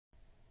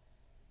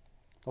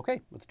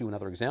Okay, let's do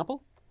another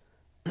example.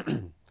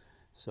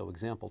 So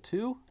example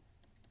 2.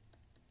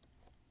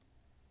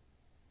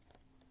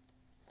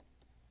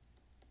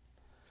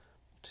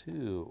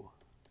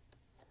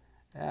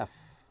 F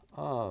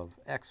of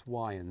x,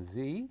 y, and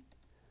z,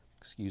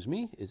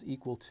 is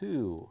equal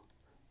to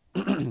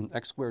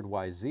x squared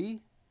yz,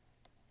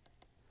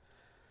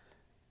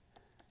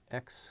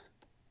 x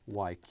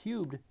y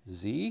cubed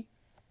z,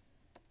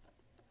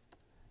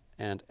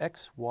 and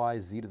x y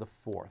z to the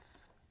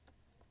fourth.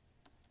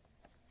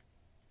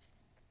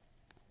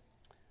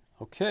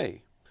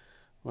 Okay,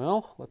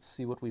 well, let's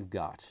see what we've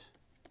got.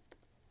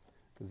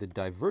 The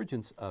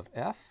divergence of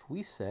f,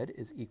 we said,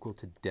 is equal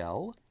to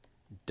del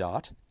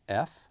dot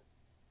f.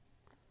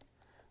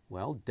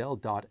 Well, del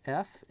dot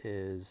f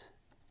is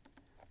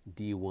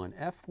d1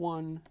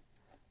 f1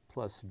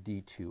 plus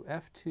d2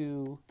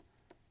 f2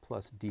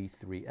 plus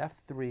d3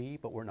 f3,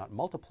 but we're not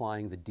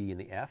multiplying the d and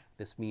the f.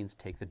 This means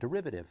take the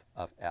derivative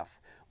of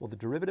f. Well, the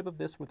derivative of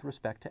this with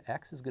respect to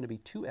x is going to be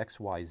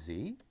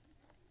 2xyz,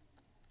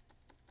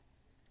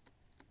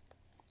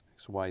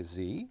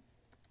 xyz,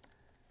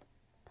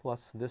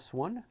 plus this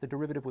one, the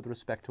derivative with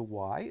respect to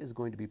y is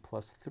going to be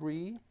plus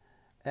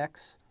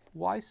 3x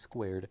y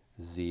squared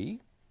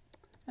z,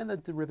 and the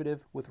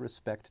derivative with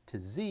respect to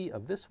z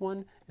of this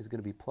one is going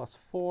to be plus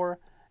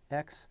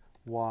 4x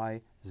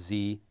y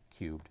z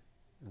cubed.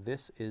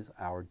 This is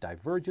our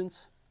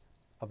divergence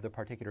of the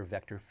particular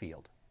vector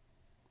field.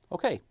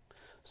 Okay,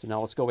 so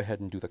now let's go ahead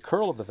and do the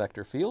curl of the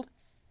vector field.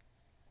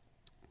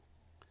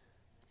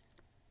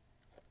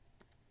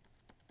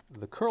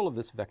 The curl of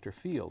this vector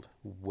field,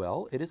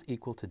 well, it is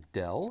equal to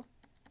del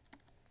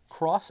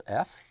cross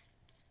f,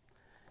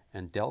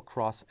 and del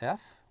cross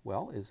f,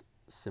 well, is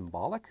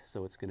symbolic,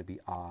 so it's going to be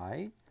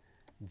I,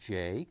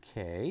 j,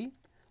 k.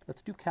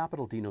 Let's do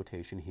capital D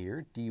notation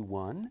here,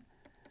 d1,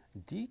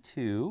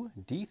 d2,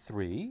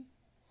 d3,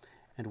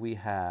 and we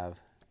have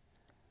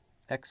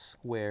x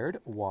squared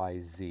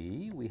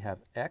yz, we have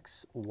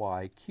x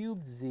y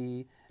cubed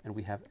z, and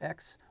we have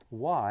x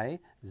y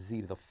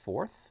z to the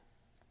fourth.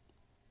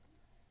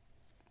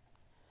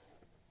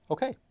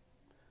 Okay,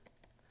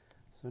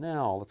 so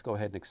now let's go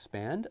ahead and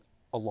expand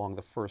along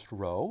the first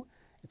row.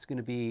 It's going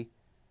to be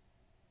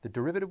the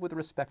derivative with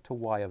respect to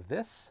y of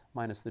this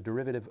minus the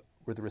derivative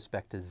with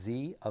respect to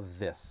z of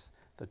this.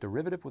 The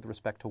derivative with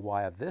respect to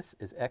y of this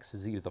is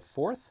xz to the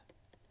fourth,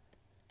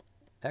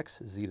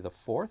 xz to the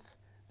fourth.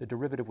 The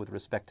derivative with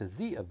respect to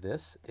z of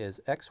this is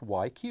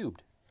xy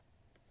cubed.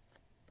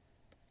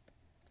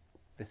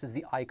 This is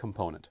the I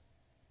component.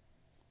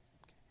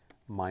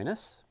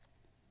 Minus,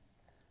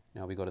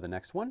 now we go to the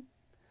next one,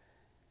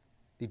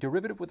 the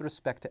derivative with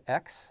respect to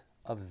x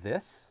of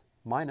this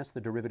minus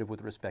the derivative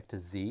with respect to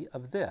z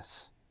of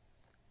this.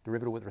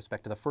 Derivative with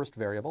respect to the first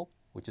variable,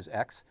 which is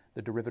x,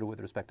 the derivative with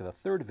respect to the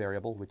third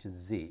variable, which is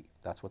z.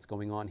 That's what's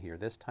going on here.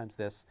 This times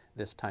this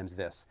times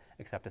this,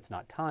 except it's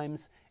not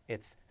times,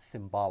 it's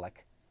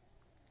symbolic.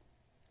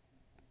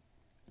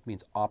 It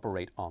means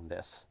operate on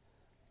this.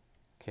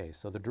 Okay,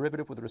 so the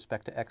derivative with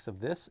respect to x of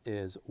this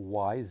is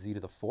yz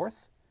to the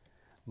fourth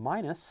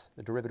minus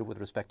the derivative with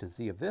respect to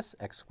z of this,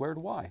 x squared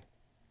y.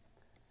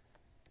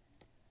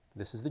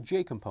 This is the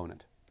j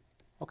component.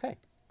 Okay,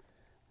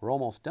 we're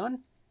almost done.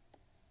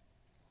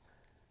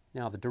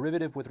 Now the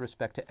derivative with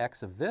respect to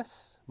x of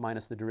this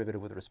minus the derivative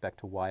with respect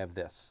to y of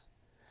this.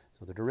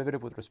 So the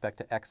derivative with respect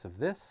to x of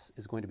this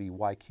is going to be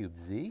y cubed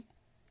z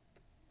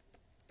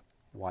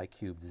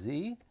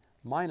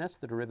minus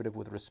the derivative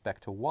with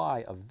respect to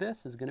y of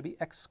this is going to be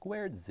x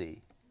squared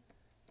z.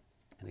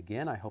 And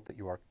again, I hope that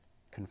you are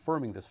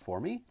confirming this for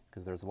me,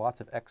 because there's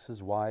lots of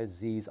x's, y's,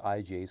 z's,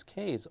 ij's,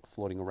 k's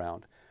floating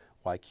around.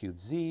 Y cubed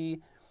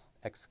z,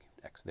 x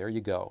cubed x. There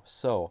you go.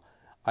 So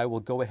I will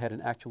go ahead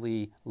and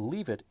actually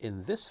leave it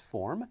in this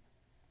form.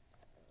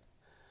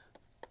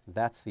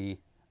 That's the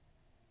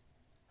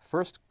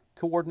first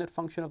coordinate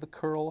function of the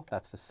curl,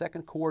 that's the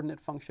second coordinate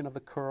function of the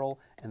curl,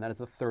 and that is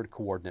the third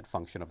coordinate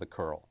function of the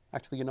curl.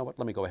 Actually, you know what?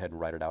 Let me go ahead and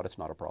write it out. It's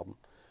not a problem.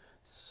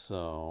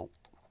 So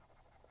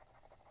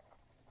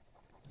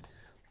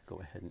go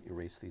ahead and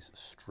erase these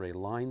stray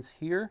lines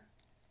here.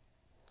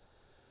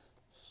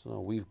 So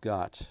we've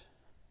got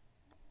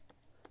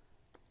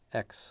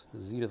x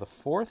z to the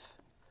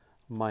fourth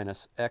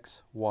minus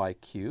xy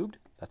cubed.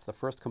 That's the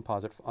first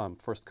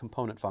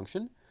component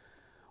function.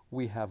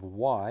 We have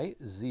y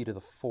z to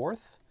the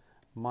fourth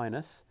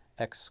minus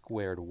x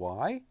squared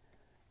y,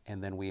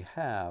 and then we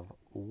have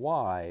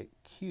y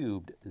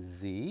cubed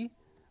z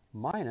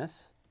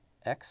minus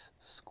x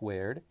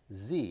squared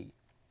z.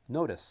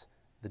 Notice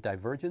the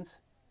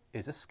divergence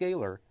is a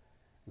scalar,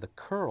 the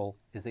curl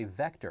is a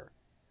vector.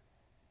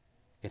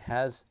 It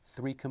has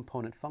three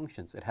component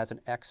functions. It has an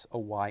x, a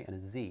y, and a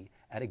z.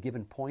 At a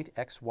given point,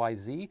 x, y,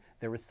 z,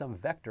 there is some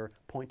vector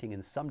pointing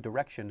in some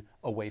direction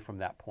away from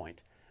that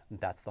point. And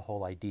that's the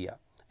whole idea.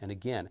 And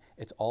again,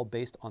 it's all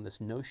based on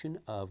this notion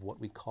of what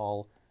we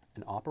call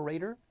an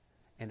operator,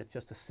 and it's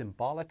just a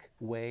symbolic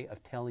way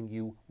of telling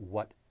you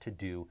what to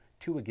do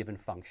to a given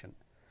function.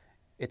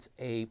 It's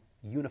a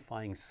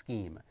unifying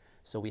scheme.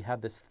 So we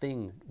have this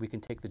thing, we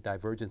can take the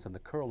divergence and the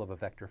curl of a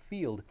vector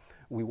field.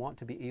 We want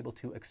to be able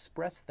to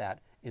express that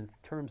in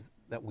terms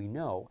that we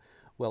know.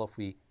 Well, if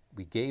we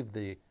gave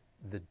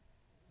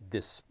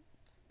this,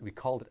 we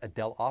called it a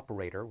del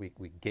operator, we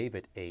gave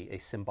it a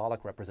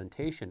symbolic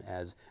representation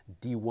as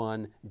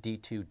d1,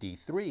 d2,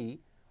 d3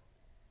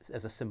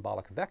 as a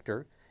symbolic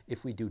vector.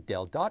 If we do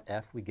del dot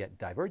f, we get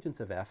divergence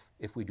of f.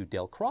 If we do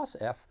del cross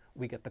f,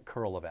 we get the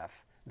curl of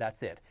f.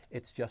 That's it.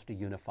 It's just a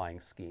unifying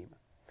scheme.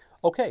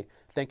 Okay,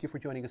 thank you for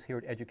joining us here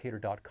at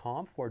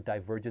Educator.com for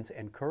divergence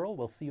and curl.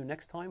 We'll see you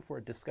next time for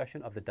a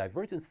discussion of the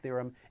divergence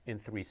theorem in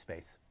 3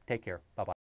 space. Take care. Bye-bye.